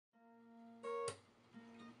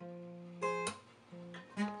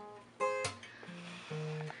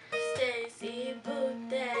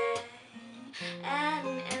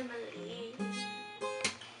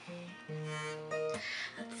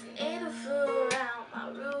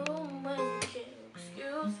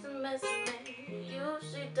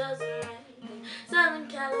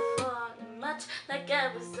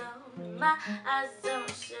get what's on. My eyes don't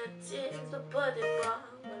shed tears, but put it all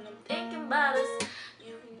when I'm thinking about us.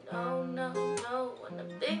 You know, no, no, when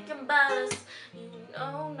I'm thinking about us. You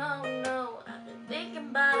know, no, no, I've been thinking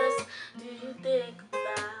about us. Do you think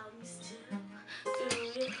about me still? Do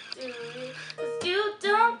you? 'Cause you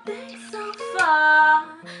don't think so far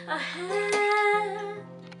ahead.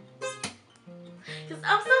 'Cause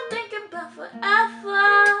I'm still thinking about forever.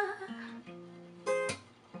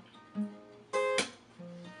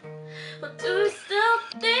 But do you still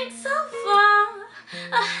think so far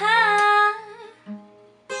ahead?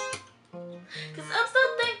 'Cause I'm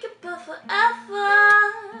still thinking about forever.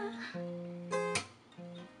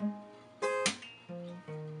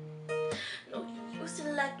 No, you used to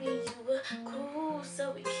like me, you were cool,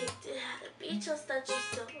 so we kicked it at the beach house that you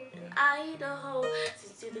sold in Idaho.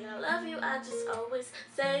 Since you think I love you, I just always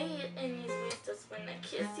say it in these whispers when I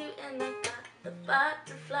kiss you, and I got the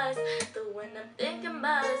butterflies. So when I'm thinking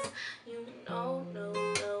about us, you know, no,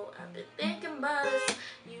 no, I've been thinking about us.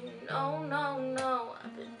 You know, no, no,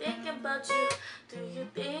 I've been thinking about you. Do you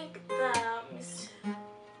think about me still?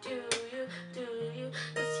 Do you?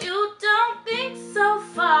 'Cause you don't think so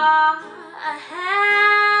far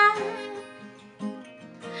ahead.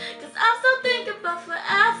 'Cause I'm still thinking about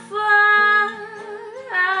forever.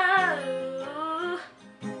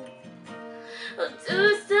 Do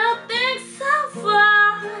you still think so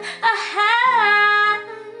far ahead?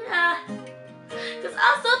 'Cause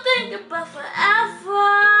I'm still thinking about forever.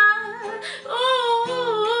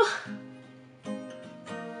 Ooh.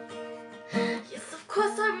 Yes, of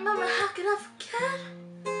course I remember. How can I forget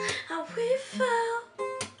how we felt?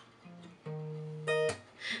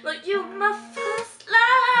 Like you were my first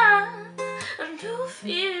love, a new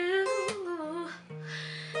view.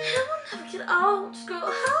 It will never get old, just grow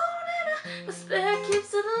older. My spirit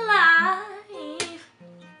keeps it alive.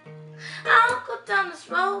 I'll go down this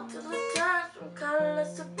road till it turns from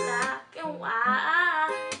colors to black and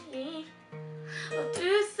white. Or do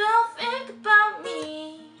you still think about me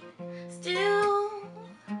still?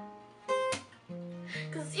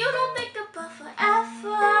 'Cause you don't think about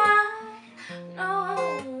forever, no.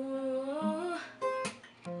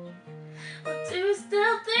 Or do you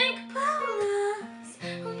still think about us?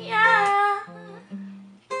 Oh yeah.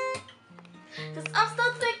 'Cause I'm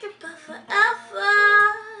still thinking about forever.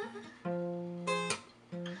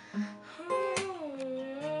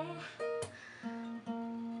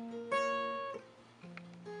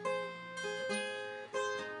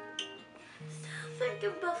 Still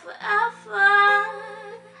thinking about forever.